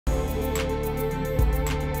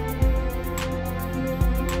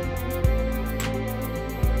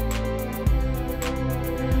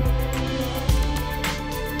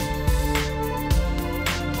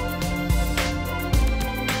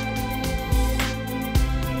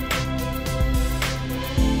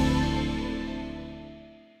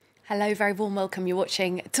Hello, very warm welcome. You're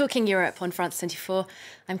watching Talking Europe on France 24.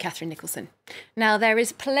 I'm Catherine Nicholson. Now, there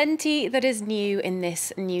is plenty that is new in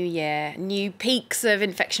this new year. New peaks of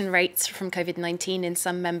infection rates from COVID-19 in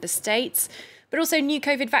some member states, but also new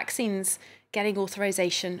COVID vaccines getting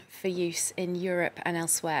authorisation for use in Europe and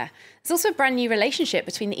elsewhere. There's also a brand new relationship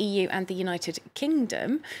between the EU and the United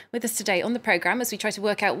Kingdom. With us today on the programme, as we try to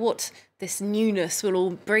work out what this newness will all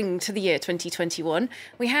bring to the year 2021,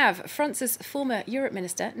 we have France's former Europe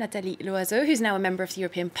Minister, Nathalie Loiseau, who's now a member of the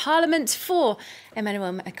European Parliament for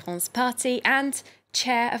Emmanuel Macron's party and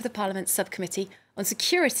chair of the Parliament's Subcommittee on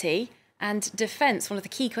Security and Defence, one of the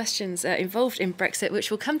key questions involved in Brexit,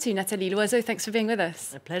 which we'll come to. Nathalie Loiseau, thanks for being with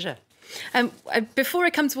us. A pleasure. Before I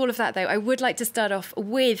come to all of that, though, I would like to start off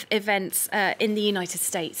with events in the United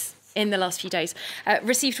States in the last few days,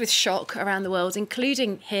 received with shock around the world,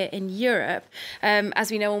 including here in Europe.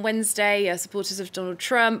 As we know, on Wednesday, supporters of Donald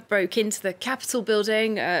Trump broke into the Capitol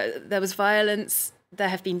building. There was violence. There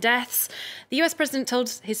have been deaths. The US president told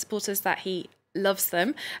his supporters that he loves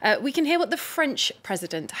them. We can hear what the French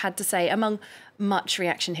president had to say among much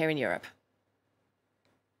reaction here in Europe.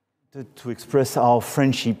 To express our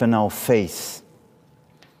friendship and our faith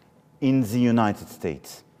in the United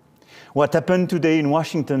States. What happened today in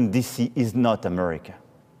Washington, D.C. is not America,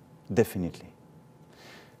 definitely.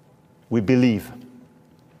 We believe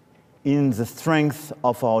in the strength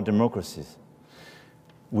of our democracies.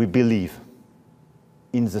 We believe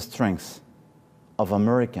in the strength of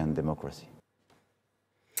American democracy.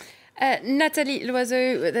 Nathalie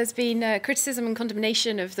Loiseau, there's been criticism and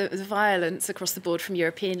condemnation of the violence across the board from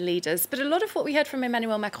European leaders. But a lot of what we heard from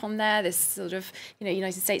Emmanuel Macron there, this sort of,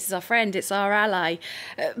 United States is our friend, it's our ally.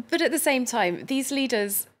 But at the same time, these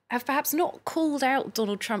leaders have perhaps not called out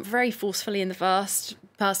Donald Trump very forcefully in the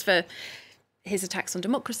past for his attacks on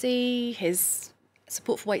democracy, his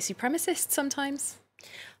support for white supremacists sometimes.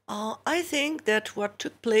 I think that what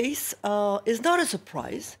took place is not a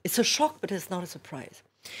surprise. It's a shock, but it's not a surprise.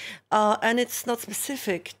 And it's not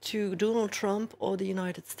specific to Donald Trump or the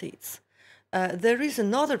United States. There is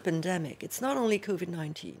another pandemic. It's not only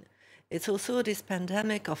COVID-19. It's also this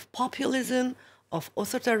pandemic of populism, of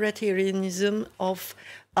authoritarianism, of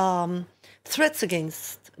threats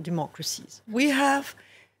against democracies. We have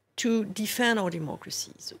to defend our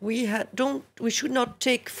democracies. We should not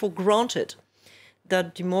take for granted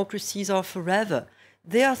that democracies are forever.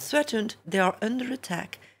 They are threatened. They are under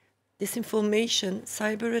attack. Disinformation,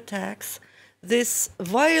 cyber attacks, this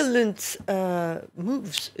violent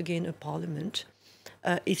moves against a parliament,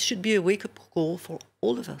 it should be a wake-up call for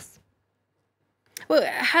all of us. Well,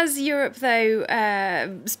 has Europe, though,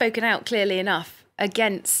 spoken out clearly enough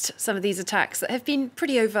against some of these attacks that have been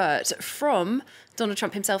pretty overt from Donald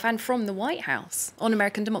Trump himself and from the White House on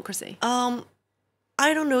American democracy?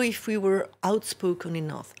 I don't know if we were outspoken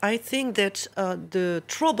enough. I think that the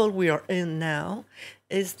trouble we are in now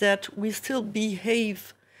is that we still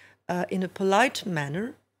behave in a polite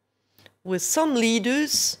manner with some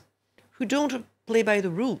leaders who don't play by the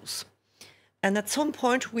rules. And at some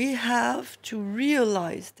point, we have to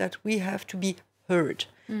realize that we have to be heard.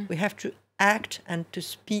 We have to act and to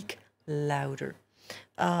speak louder.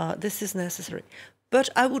 This is necessary. But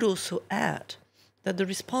I would also add that the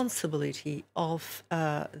responsibility of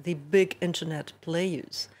the big internet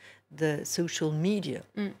players, the social media,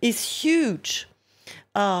 is huge.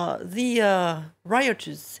 The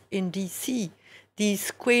rioters in D.C.,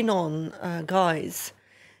 these QAnon guys,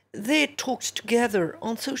 they talked together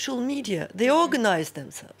on social media. They organized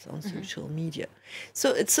themselves on social media.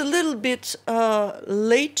 So it's a little bit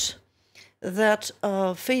late that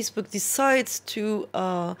Facebook decides to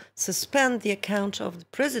suspend the account of the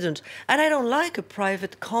president. And I don't like a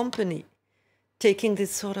private company taking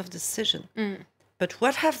this sort of decision. But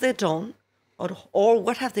what have they done, or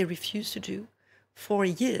what have they refused to do for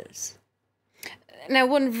years? Now,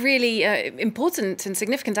 one really important and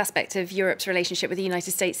significant aspect of Europe's relationship with the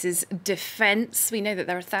United States is defence. We know that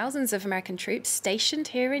there are thousands of American troops stationed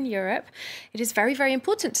here in Europe. It is very, very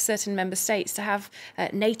important to certain member states to have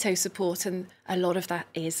NATO support, and a lot of that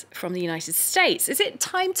is from the United States. Is it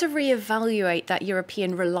time to reevaluate that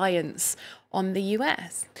European reliance on the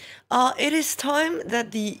US? It is time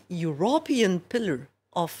that the European pillar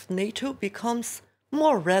of NATO becomes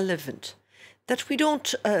more relevant. That we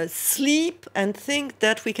don't sleep and think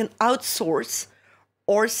that we can outsource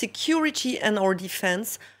our security and our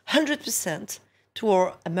defense 100% to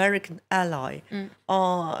our American ally.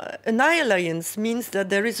 An alliance means that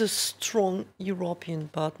there is a strong European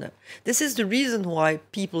partner. This is the reason why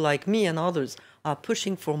people like me and others are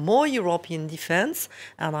pushing for more European defense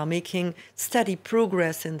and are making steady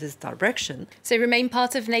progress in this direction. So remain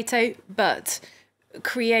part of NATO, but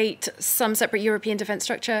create some separate European defence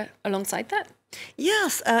structure alongside that?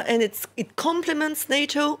 Yes, and it complements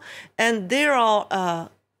NATO, and there are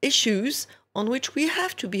issues on which we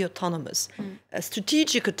have to be autonomous.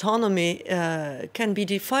 Strategic autonomy can be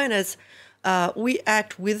defined as we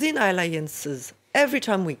act within alliances every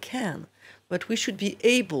time we can, but we should be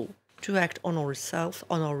able to act on ourselves,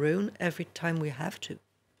 on our own, every time we have to.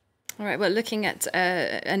 All right, well, looking at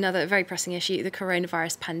another very pressing issue, the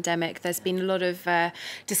coronavirus pandemic, there's been a lot of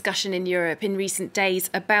discussion in Europe in recent days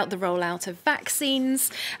about the rollout of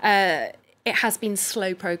vaccines. It has been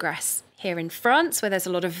slow progress here in France, where there's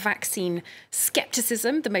a lot of vaccine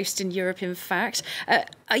scepticism, the most in Europe, in fact.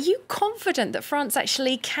 Are you confident that France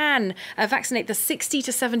actually can vaccinate the 60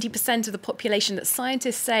 to 70% of the population that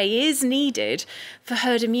scientists say is needed for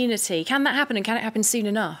herd immunity? Can that happen, and can it happen soon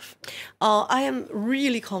enough? I am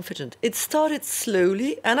really confident. It started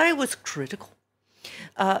slowly, and I was critical.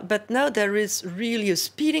 But now there is really a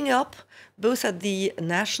speeding up, both at the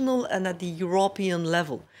national and at the European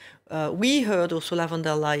level. We heard Ursula von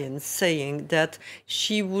der Leyen saying that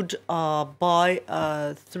she would buy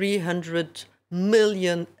 300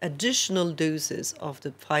 million additional doses of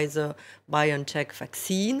the Pfizer-BioNTech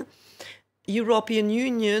vaccine. European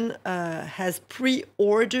Union has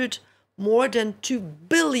pre-ordered more than 2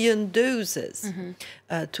 billion doses,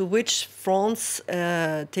 to which France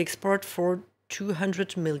takes part for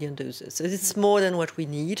 200 million doses. So it's more than what we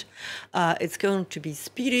need. It's going to be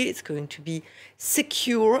speedy, it's going to be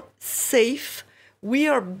secure, safe. We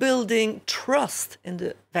are building trust in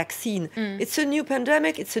the vaccine. It's a new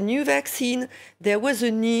pandemic, it's a new vaccine. There was a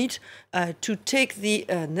need to take the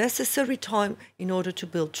necessary time in order to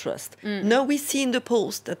build trust. Now we see in the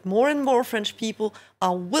polls that more and more French people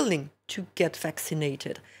are willing to get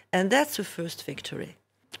vaccinated. And that's the first victory.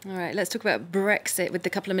 All right, let's talk about Brexit with the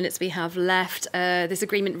couple of minutes we have left. This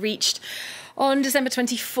agreement reached on December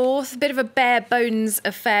 24th, a bit of a bare bones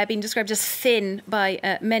affair, being described as thin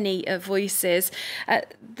by many voices.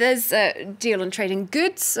 There's a deal on trade in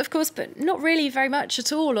goods, of course, but not really very much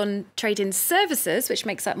at all on trade in services, which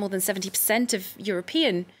makes up more than 70% of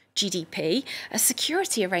European GDP.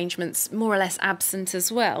 Security arrangements more or less absent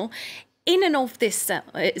as well. In and of this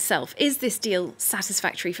itself, is this deal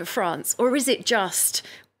satisfactory for France, or is it just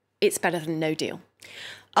it's better than no deal?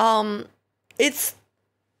 It's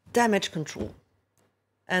damage control.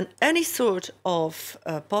 And any sort of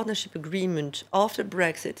partnership agreement after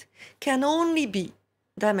Brexit can only be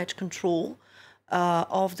damage control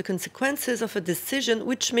of the consequences of a decision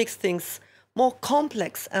which makes things more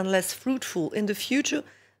complex and less fruitful in the future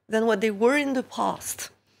than what they were in the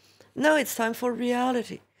past. Now it's time for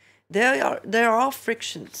reality. There are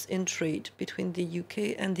frictions in trade between the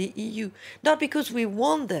UK and the EU, not because we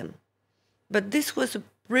want them, but this was a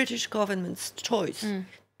British government's choice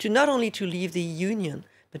to not only to leave the union,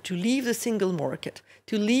 but to leave the single market,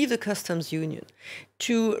 to leave the customs union,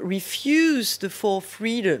 to refuse the 4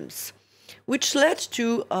 freedoms, which led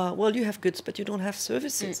to, well, you have goods, but you don't have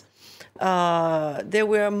services. There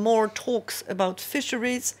were more talks about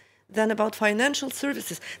fisheries than about financial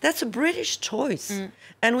services. That's a British choice.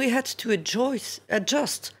 And we had to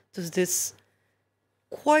adjust to this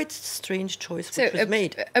quite strange choice which was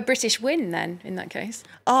made. A British win, then, in that case?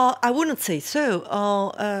 I wouldn't say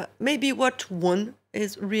so. Maybe what won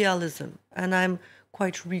is realism. And I'm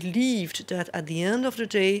quite relieved that at the end of the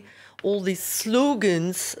day, all these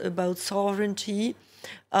slogans about sovereignty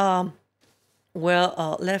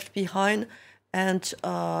were left behind. And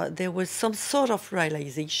there was some sort of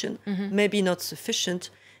realization, maybe not sufficient,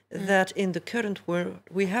 that in the current world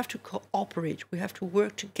we have to cooperate, we have to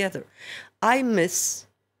work together. I miss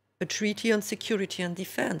a treaty on security and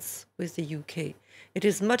defense with the UK. It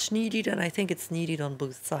is much needed, and I think it's needed on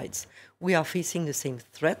both sides. We are facing the same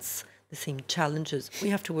threats, the same challenges. We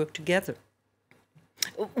have to work together.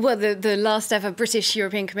 Well, the last ever British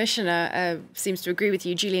European Commissioner seems to agree with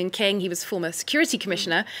you, Julian King. He was former Security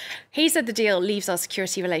Commissioner. He said the deal leaves our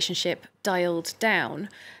security relationship dialed down.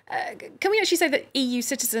 Can we actually say that EU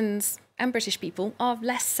citizens and British people are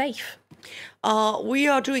less safe? We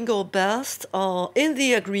are doing our best. In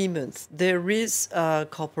the agreements, there is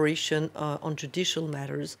cooperation on judicial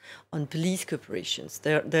matters, on police cooperations.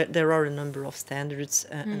 There are a number of standards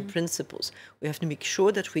and principles. We have to make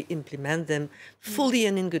sure that we implement them fully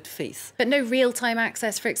and in good faith. But no real-time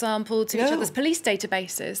access, for example, to each other's police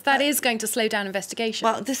databases. That is going to slow down investigation.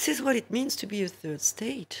 Well, this is what it means to be a third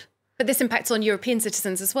state. But this impacts on European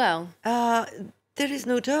citizens as well. There is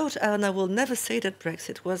no doubt, and I will never say that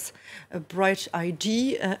Brexit was a bright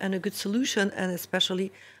idea and a good solution, and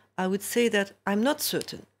especially I would say that I'm not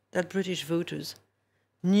certain that British voters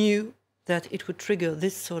knew that it would trigger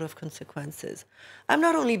this sort of consequences. I'm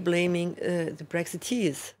not only blaming the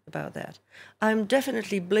Brexiteers about that. I'm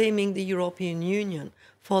definitely blaming the European Union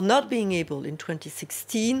for not being able in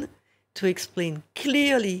 2016 to explain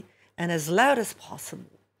clearly and as loud as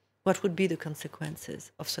possible what would be the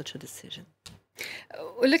consequences of such a decision.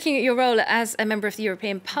 Looking at your role as a member of the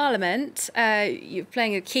European Parliament, you're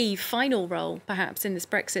playing a key final role, perhaps, in this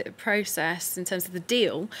Brexit process in terms of the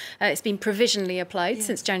deal. It's been provisionally applied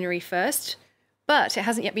since January 1st, but it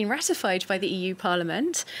hasn't yet been ratified by the EU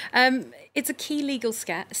Parliament. It's a key legal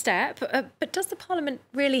step, but does the Parliament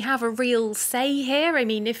really have a real say here? I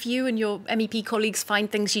mean, if you and your MEP colleagues find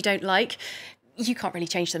things you don't like, you can't really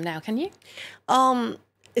change them now, can you?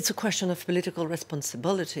 It's a question of political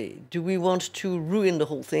responsibility. Do we want to ruin the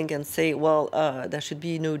whole thing and say, well, there should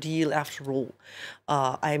be no deal after all?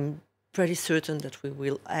 I'm pretty certain that we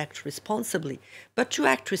will act responsibly. But to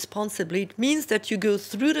act responsibly, it means that you go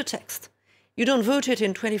through the text. You don't vote it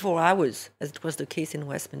in 24 hours, as it was the case in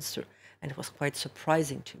Westminster. And it was quite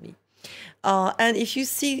surprising to me. And if you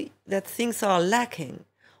see that things are lacking,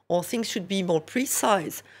 or things should be more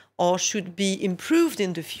precise, or should be improved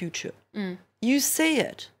in the future, you say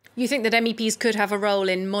it. You think that MEPs could have a role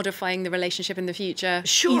in modifying the relationship in the future,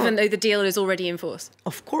 Sure. even though the deal is already in force?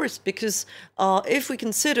 Of course, because if we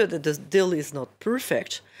consider that the deal is not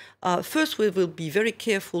perfect, first we will be very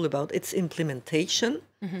careful about its implementation.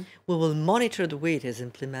 We will monitor the way it is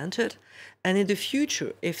implemented. And in the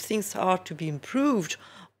future, if things are to be improved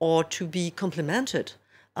or to be complemented,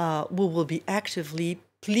 we will be actively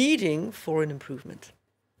pleading for an improvement.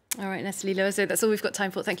 All right, Nathalie Loiseau, that's all we've got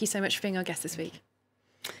time for. Thank you so much for being our guest this week.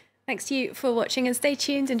 Thanks to you for watching, and stay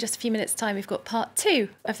tuned. In just a few minutes' time, we've got part 2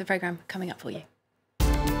 of the programme coming up for you.